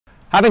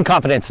Having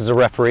confidence as a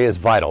referee is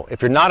vital.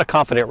 If you're not a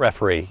confident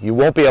referee, you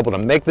won't be able to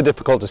make the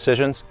difficult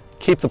decisions,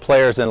 keep the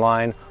players in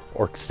line,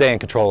 or stay in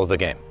control of the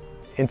game.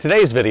 In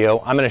today's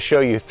video, I'm going to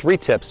show you 3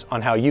 tips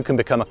on how you can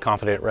become a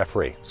confident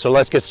referee. So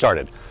let's get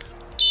started.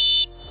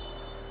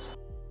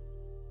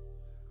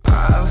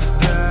 I've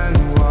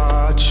been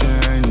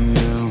watching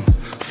you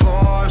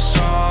for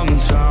some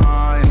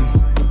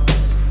time.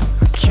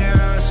 I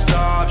can't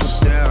stop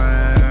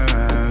staring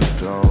at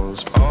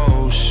those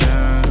ocean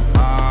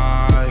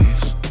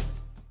eyes.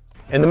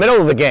 In the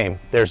middle of the game,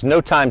 there's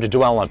no time to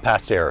dwell on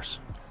past errors.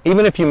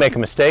 Even if you make a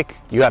mistake,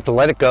 you have to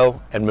let it go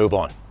and move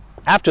on.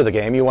 After the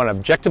game, you want to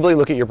objectively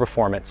look at your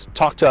performance,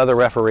 talk to other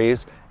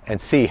referees,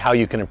 and see how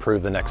you can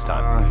improve the next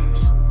time.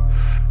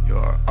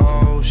 Your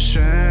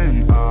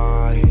ocean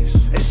eyes,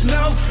 it's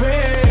no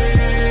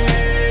fair.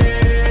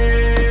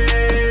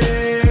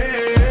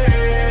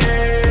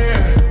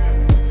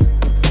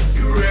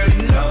 You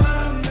really know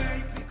how to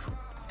make me cry.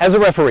 As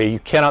a referee, you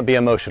cannot be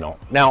emotional.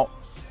 Now,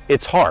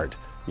 it's hard.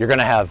 You're going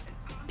to have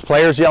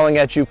players yelling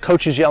at you,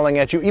 coaches yelling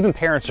at you, even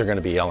parents are going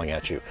to be yelling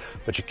at you.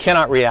 But you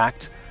cannot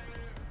react.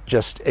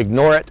 Just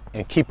ignore it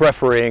and keep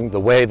refereeing the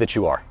way that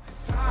you are.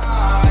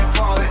 I'm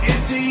falling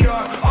into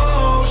your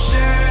ocean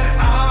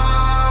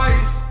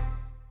eyes.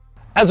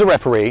 As a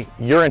referee,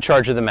 you're in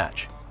charge of the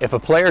match. If a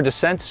player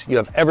dissents, you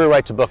have every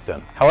right to book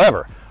them.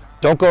 However,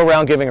 don't go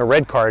around giving a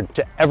red card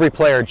to every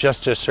player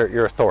just to assert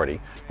your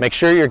authority. Make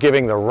sure you're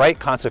giving the right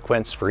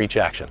consequence for each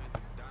action.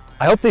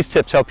 I hope these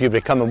tips help you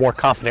become a more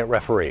confident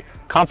referee.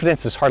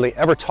 Confidence is hardly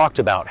ever talked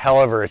about,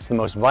 however, it's the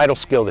most vital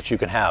skill that you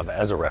can have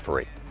as a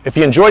referee. If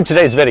you enjoyed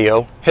today's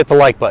video, hit the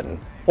like button.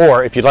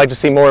 Or if you'd like to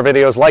see more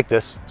videos like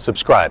this,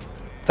 subscribe.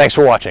 Thanks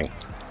for watching.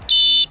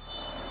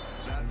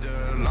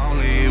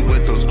 Lonely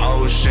with those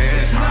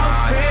ocean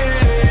eyes.